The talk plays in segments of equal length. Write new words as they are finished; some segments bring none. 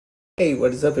Hey,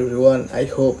 what is up everyone? I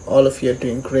hope all of you are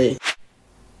doing great.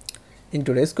 In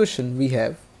today's question we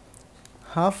have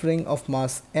half ring of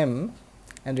mass m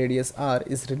and radius r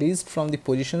is released from the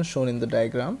position shown in the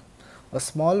diagram. A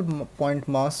small point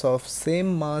mass of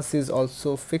same mass is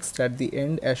also fixed at the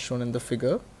end as shown in the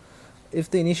figure.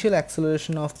 If the initial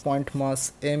acceleration of point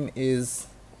mass m is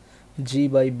g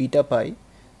by beta pi,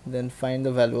 then find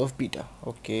the value of beta.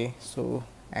 Okay, so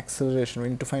acceleration, we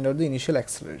need to find out the initial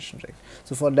acceleration, right?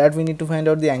 So for that we need to find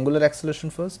out the angular acceleration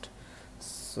first.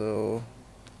 So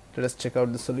let us check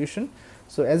out the solution.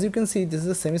 So as you can see, this is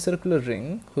a semicircular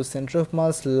ring whose center of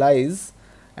mass lies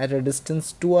at a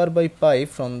distance 2r by pi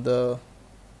from the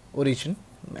origin,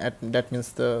 that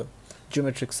means the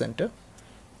geometric center.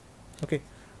 Okay,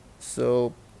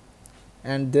 so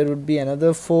and there would be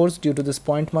another force due to this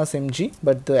point mass mg,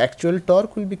 but the actual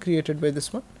torque will be created by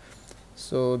this one.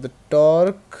 So the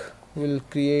torque will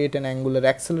create an angular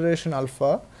acceleration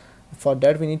alpha. For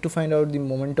that we need to find out the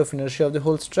moment of inertia of the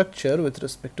whole structure with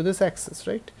respect to this axis,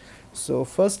 right? So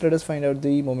first let us find out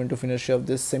the moment of inertia of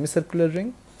this semicircular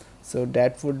ring. So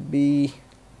that would be,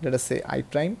 let us say, I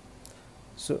prime.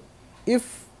 So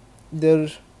if there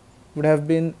would have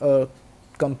been a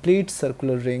complete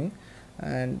circular ring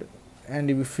and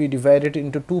if we divide it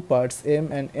into two parts,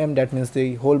 m and m, that means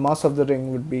the whole mass of the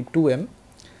ring would be 2m.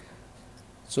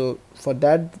 So for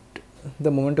that the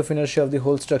moment of inertia of the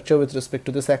whole structure with respect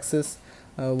to this axis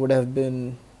would have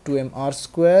been 2m r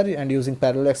square, and using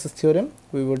parallel axis theorem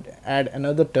we would add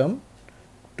another term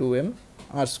 2m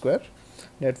r square,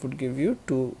 that would give you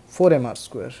 4m r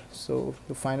square. So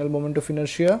the final moment of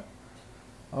inertia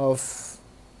of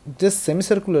this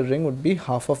semicircular ring would be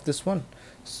half of this one.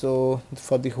 So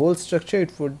for the whole structure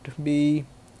it would be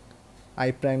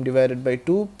I prime divided by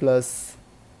 2 plus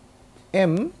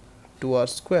m 2r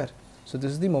square. So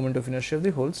this is the moment of inertia of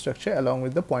the whole structure along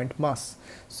with the point mass.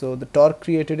 So the torque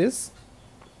created is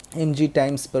mg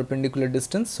times perpendicular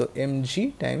distance. So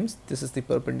mg times, this is the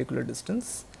perpendicular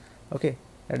distance, okay,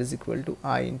 that is equal to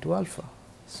I into alpha.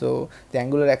 So the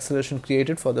angular acceleration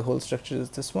created for the whole structure is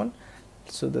this one.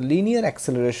 So the linear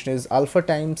acceleration is alpha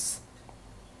times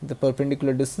the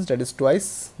perpendicular distance, that is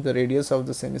twice the radius of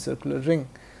the semicircular ring.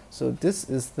 So this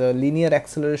is the linear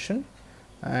acceleration,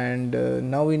 and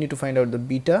now we need to find out the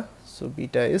beta. So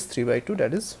beta is 3 by 2,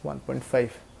 that is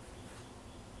 1.5.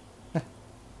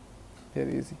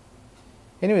 Very easy.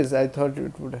 Anyways, I thought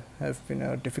it would have been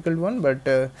a difficult one, but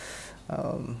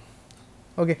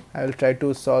okay, I will try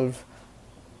to solve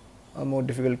a more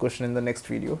difficult question in the next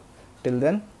video. Till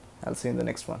then, I'll see you in the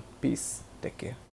next one. Peace. Take care.